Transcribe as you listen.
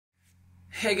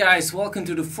Hey guys, welcome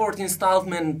to the fourth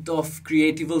installment of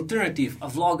Creative Alternative, a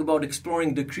vlog about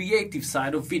exploring the creative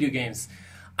side of video games.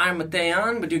 I'm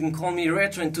Matejan, but you can call me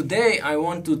Retro, and today I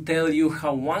want to tell you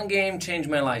how one game changed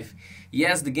my life.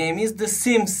 Yes, the game is The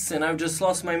Sims, and I've just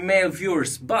lost my male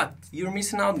viewers, but you're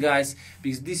missing out, guys,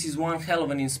 because this is one hell of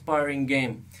an inspiring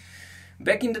game.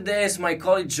 Back in the days, my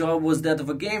college job was that of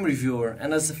a game reviewer,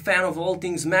 and as a fan of all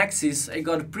things Maxis, I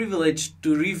got the privilege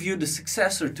to review the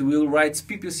successor to Will Wright's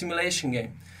People Simulation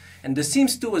game. And The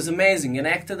Sims 2 was amazing and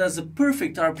acted as a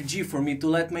perfect RPG for me to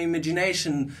let my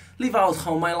imagination live out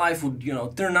how my life would,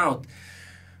 turn out.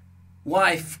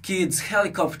 Wife, kids,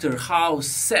 helicopter, house,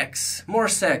 sex, more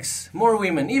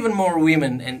women,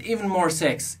 and even more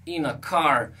sex in a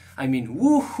car. I mean,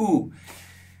 woohoo!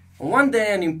 One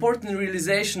day an important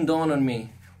realization dawned on me.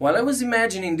 While I was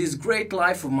imagining this great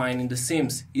life of mine in The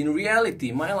Sims, in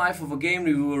reality my life of a game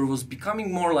reviewer was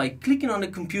becoming more like clicking on the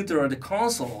computer or the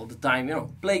console all the time,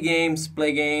 play games.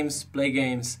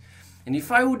 And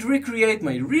if I would recreate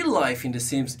my real life in The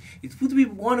Sims, it would be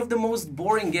one of the most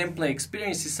boring gameplay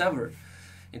experiences ever.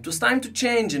 It was time to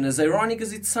change, and as ironic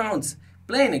as it sounds,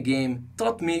 playing a game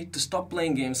taught me to stop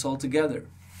playing games altogether.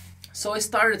 So I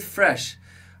started fresh.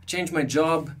 I changed my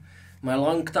job. My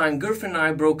longtime girlfriend and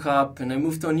I broke up, and I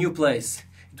moved to a new place.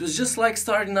 It was just like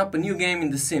starting up a new game in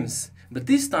The Sims, but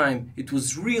this time it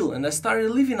was real, and I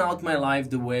started living out my life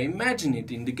the way I imagined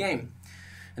it in the game.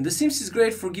 And The Sims is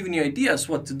great for giving you ideas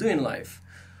what to do in life.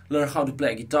 Learn how to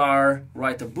play guitar,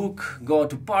 write a book, go out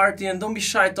to party, and don't be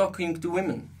shy talking to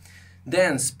women.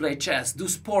 Dance, play chess, do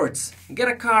sports, get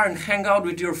a car and hang out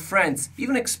with your friends,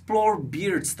 even explore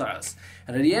beard styles.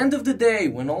 And at the end of the day,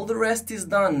 when all the rest is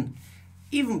done,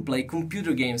 even play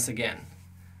computer games again.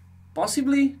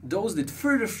 Possibly those that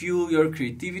further fuel your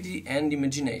creativity and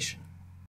imagination.